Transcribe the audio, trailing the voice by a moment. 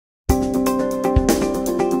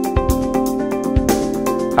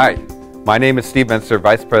Hi, my name is Steve Menster,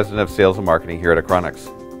 Vice President of Sales and Marketing here at Achronix.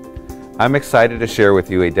 I'm excited to share with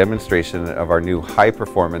you a demonstration of our new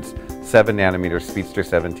high-performance 7nm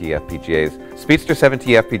Speedster7t FPGAs.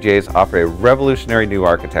 Speedster7t FPGAs offer a revolutionary new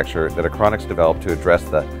architecture that Achronix developed to address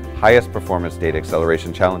the highest performance data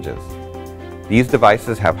acceleration challenges. These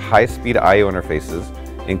devices have high-speed I/O interfaces,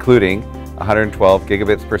 including 112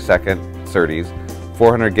 gigabits per second SerDes,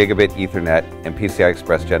 400 gigabit Ethernet, and PCI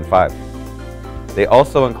Express Gen 5. They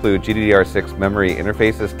also include GDDR6 memory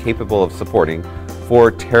interfaces capable of supporting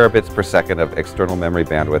 4 terabits per second of external memory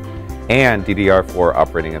bandwidth and DDR4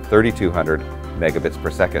 operating at 3200 megabits per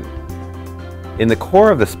second. In the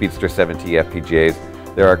core of the Speedster7t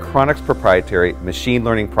FPGAs, there are Achronix proprietary machine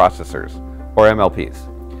learning processors, or MLPs,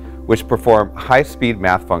 which perform high-speed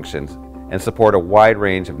math functions and support a wide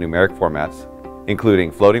range of numeric formats,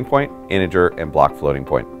 including floating point, integer, and block floating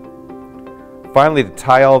point. Finally, to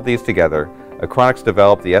tie all of these together, Achronix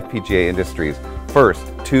developed the FPGA industry's first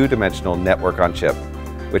two-dimensional network on chip,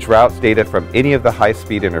 which routes data from any of the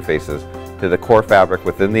high-speed interfaces to the core fabric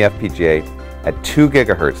within the FPGA at 2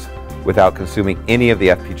 gigahertz without consuming any of the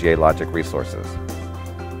FPGA logic resources.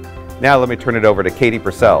 Now let me turn it over to Katie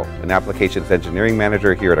Purcell, an Applications Engineering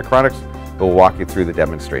Manager here at Achronix, who will walk you through the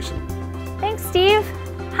demonstration. Thanks, Steve.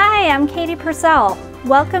 Hi, I'm Katie Purcell.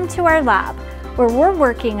 Welcome to our lab, where we're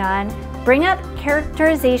working on bring up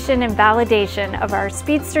characterization and validation of our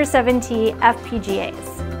Speedster7t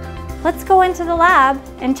FPGAs. Let's go into the lab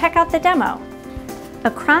and check out the demo.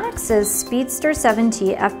 Achronix's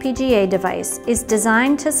Speedster7t FPGA device is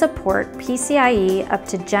designed to support PCIe up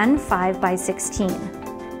to Gen 5 x 16.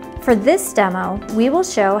 For this demo, we will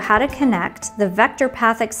show how to connect the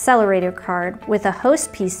VectorPath Accelerator card with a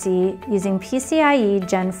host PC using PCIe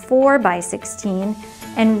Gen4 x 16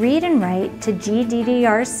 and read and write to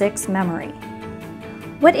GDDR6 memory.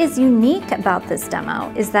 What is unique about this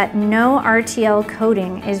demo is that no RTL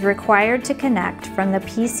coding is required to connect from the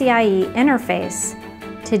PCIe interface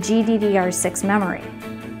to GDDR6 memory.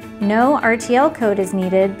 No RTL code is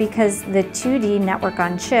needed because the 2D network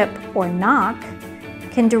on chip, or NoC,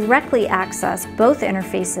 can directly access both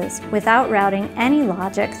interfaces without routing any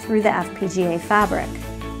logic through the FPGA fabric.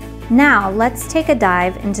 Now let's take a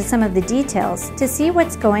dive into some of the details to see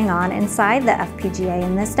what's going on inside the FPGA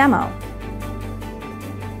in this demo.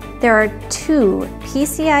 There are 2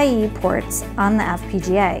 PCIe ports on the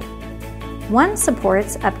FPGA. One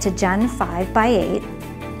supports up to Gen 5 x 8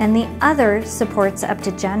 and the other supports up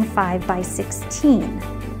to Gen 5 x 16.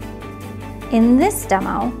 In this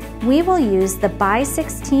demo, we will use the x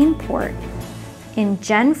 16 port in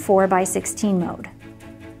Gen 4 x 16 mode.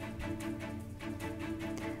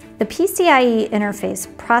 The PCIe interface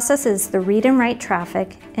processes the read and write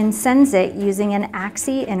traffic and sends it using an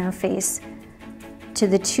AXI interface to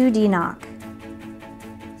the 2D NoC.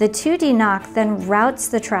 The 2D NoC then routes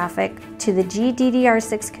the traffic to the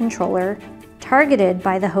GDDR6 controller targeted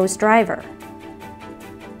by the host driver.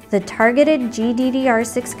 The targeted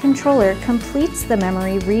GDDR6 controller completes the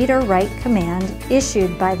memory read or write command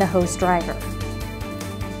issued by the host driver.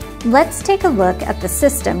 Let's take a look at the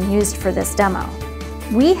system used for this demo.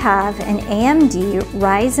 We have an AMD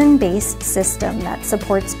Ryzen-based system that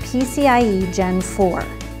supports PCIe Gen4.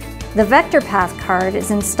 The VectorPath card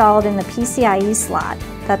is installed in the PCIe slot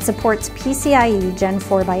that supports PCIe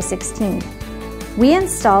Gen4 x 16. We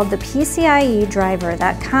installed the PCIe driver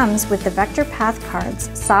that comes with the VectorPath card's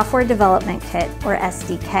Software Development Kit, or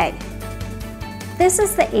SDK. This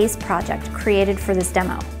is the ACE project created for this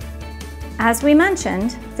demo. As we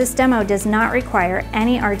mentioned, this demo does not require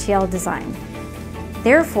any RTL design.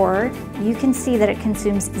 Therefore, you can see that it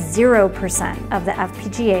consumes 0% of the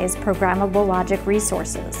FPGA's programmable logic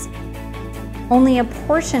resources. Only a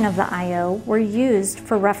portion of the I/O were used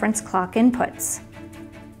for reference clock inputs.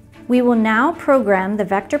 We will now program the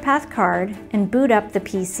VectorPath card and boot up the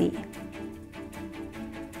PC.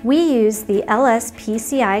 We use the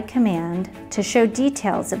lspci command to show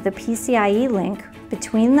details of the PCIe link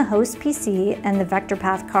between the host PC and the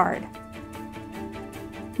VectorPath card.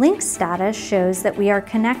 Link status shows that we are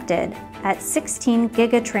connected at 16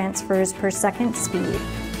 gigatransfers per second speed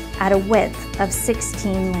at a width of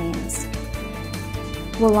 16 lanes.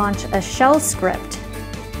 We'll launch a shell script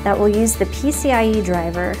that will use the PCIe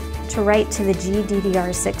driver to write to the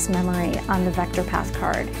GDDR6 memory on the VectorPath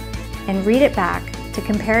card and read it back to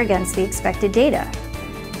compare against the expected data.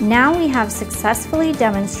 Now we have successfully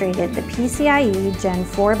demonstrated the PCIe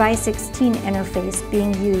Gen4 x 16 interface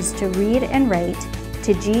being used to read and write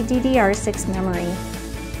to GDDR6 memory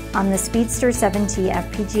on the Speedster7t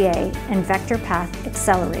FPGA and VectorPath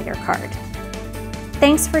Accelerator card.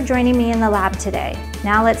 Thanks for joining me in the lab today.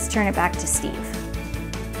 Now let's turn it back to Steve.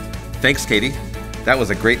 Thanks, Katie. That was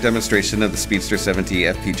a great demonstration of the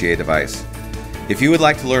Speedster7t FPGA device. If you would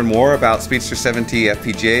like to learn more about Speedster7t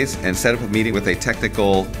FPGAs and set up a meeting with a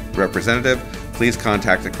technical representative, please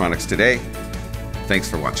contact Achronix today. Thanks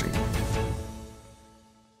for watching.